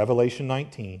in Revelation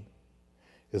 19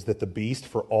 is that the beast,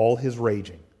 for all his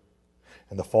raging,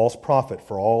 and the false prophet,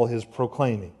 for all his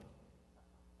proclaiming,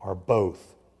 are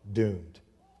both doomed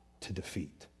to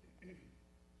defeat.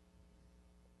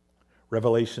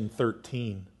 Revelation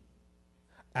 13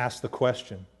 asks the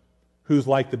question, who's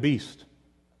like the beast?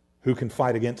 Who can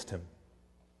fight against him?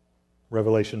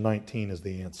 Revelation 19 is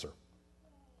the answer.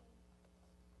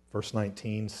 Verse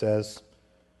 19 says,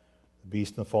 the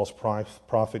beast and the false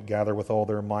prophet gather with all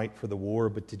their might for the war,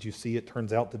 but did you see it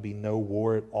turns out to be no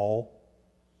war at all?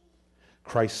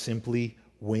 Christ simply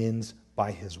wins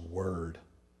by his word.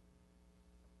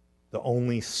 The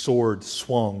only sword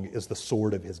swung is the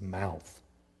sword of his mouth.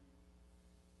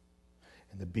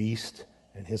 And the beast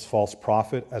and his false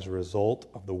prophet, as a result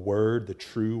of the word, the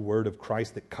true word of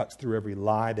Christ that cuts through every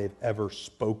lie they've ever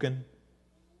spoken,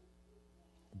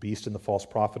 The beast and the false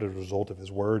prophet, as a result of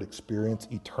his word, experience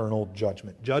eternal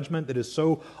judgment. Judgment that is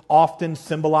so often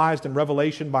symbolized in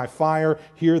Revelation by fire,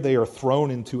 here they are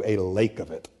thrown into a lake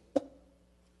of it.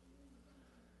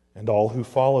 And all who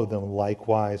follow them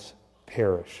likewise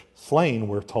perish, slain,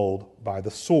 we're told, by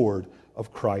the sword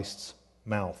of Christ's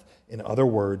mouth. In other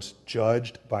words,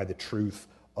 judged by the truth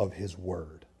of his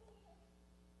word.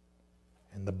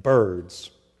 And the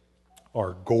birds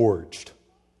are gorged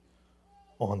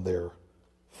on their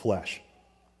flesh.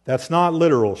 That's not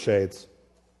literal, shades.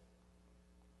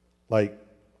 Like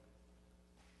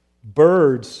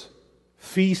birds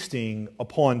feasting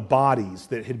upon bodies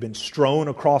that had been strewn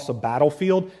across a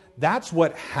battlefield, that's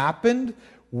what happened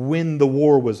when the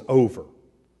war was over.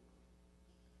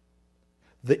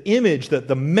 The image, that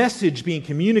the message being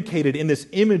communicated in this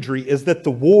imagery is that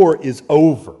the war is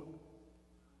over.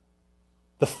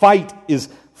 The fight is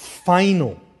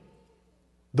final.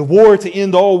 The war to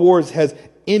end all wars has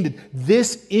ended.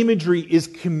 This imagery is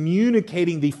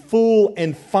communicating the full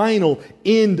and final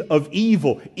end of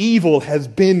evil. Evil has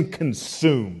been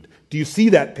consumed. Do you see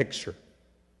that picture?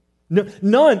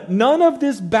 None of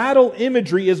this battle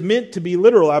imagery is meant to be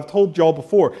literal. I've told y'all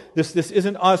before, this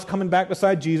isn't us coming back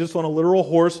beside Jesus on a literal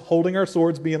horse, holding our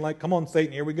swords, being like, come on,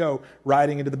 Satan, here we go,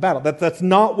 riding into the battle. That's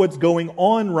not what's going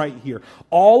on right here.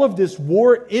 All of this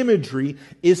war imagery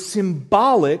is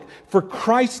symbolic for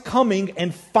Christ coming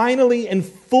and finally and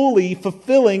fully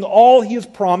fulfilling all He has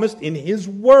promised in His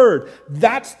Word.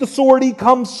 That's the sword He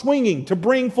comes swinging to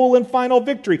bring full and final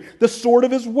victory. The sword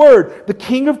of His Word. The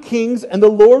King of Kings and the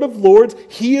Lord of Lords.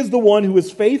 He is the one who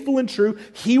is faithful and true.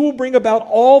 He will bring about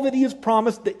all that He has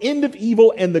promised, the end of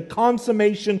evil and the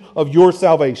consummation of your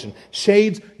salvation.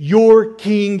 Shades, your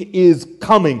King is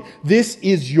coming. This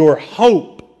is your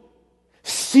hope.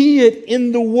 See it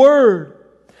in the Word,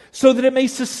 so that it may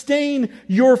sustain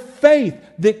your faith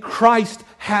that Christ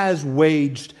has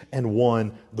waged and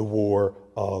won the war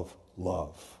of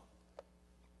love.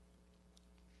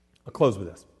 I'll close with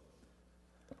this.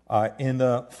 In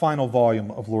the final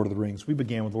volume of Lord of the Rings, we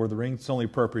began with Lord of the Rings. It's only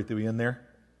appropriate that we end there.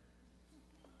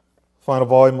 Final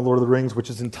volume of Lord of the Rings, which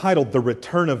is entitled The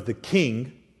Return of the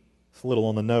King. It's a little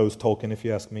on the nose, Tolkien, if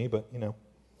you ask me, but you know.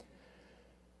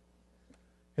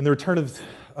 In The Return of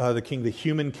the King, the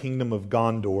human kingdom of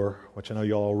Gondor, which I know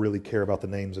you all really care about the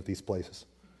names of these places.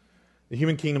 The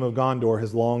human kingdom of Gondor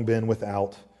has long been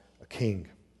without a king.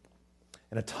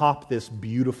 And atop this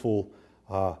beautiful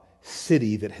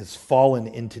city that has fallen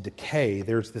into decay,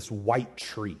 there's this white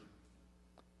tree.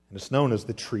 And it's known as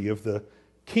the Tree of the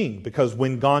King, because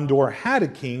when Gondor had a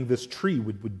king, this tree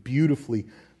would beautifully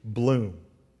bloom.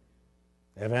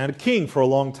 They haven't had a king for a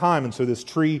long time, and so this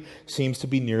tree seems to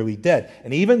be nearly dead.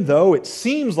 And even though it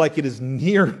seems like it is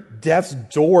near death's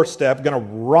doorstep, going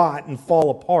to rot and fall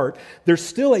apart, there's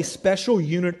still a special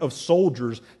unit of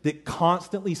soldiers that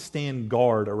constantly stand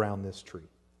guard around this tree.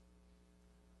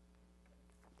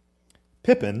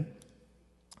 Pippin,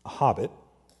 a hobbit,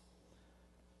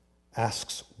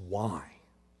 asks why.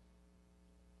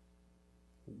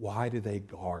 Why do they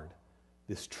guard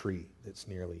this tree that's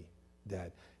nearly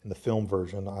dead? In the film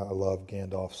version, I love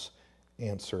Gandalf's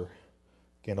answer.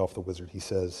 Gandalf the wizard, he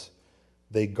says,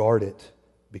 they guard it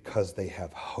because they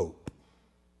have hope.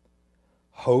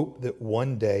 Hope that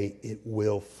one day it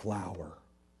will flower.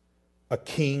 A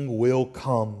king will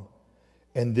come,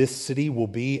 and this city will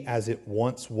be as it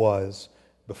once was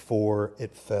before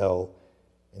it fell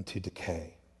into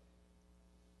decay.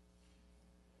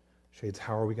 Shades,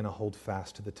 how are we going to hold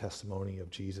fast to the testimony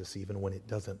of Jesus even when it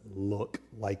doesn't look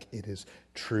like it is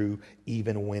true,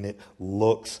 even when it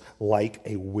looks like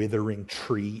a withering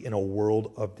tree in a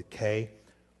world of decay?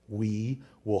 We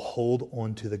will hold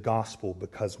on to the gospel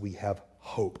because we have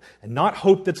hope. And not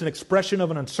hope that's an expression of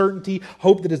an uncertainty,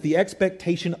 hope that is the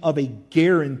expectation of a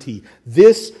guarantee.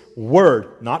 This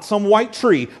word, not some white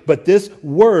tree, but this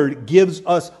word gives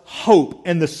us hope,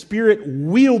 and the Spirit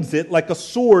wields it like a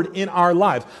sword in our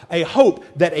lives. A hope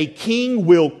that a king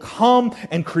will come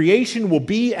and creation will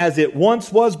be as it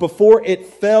once was before it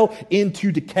fell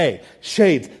into decay.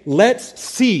 Shades, let's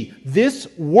see this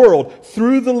world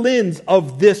through the lens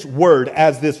of this word,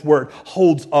 as this word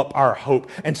holds up our hope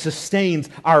and sustains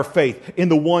our faith in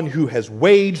the one who has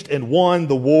waged and won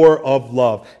the war of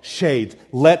love. Shades,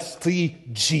 let's see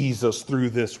Jesus through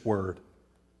this word.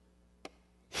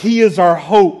 He is our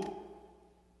hope.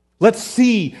 Let's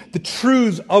see the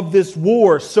truths of this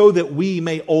war so that we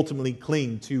may ultimately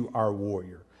cling to our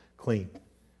warrior, cling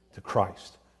to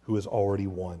Christ who has already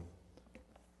won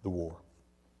the war.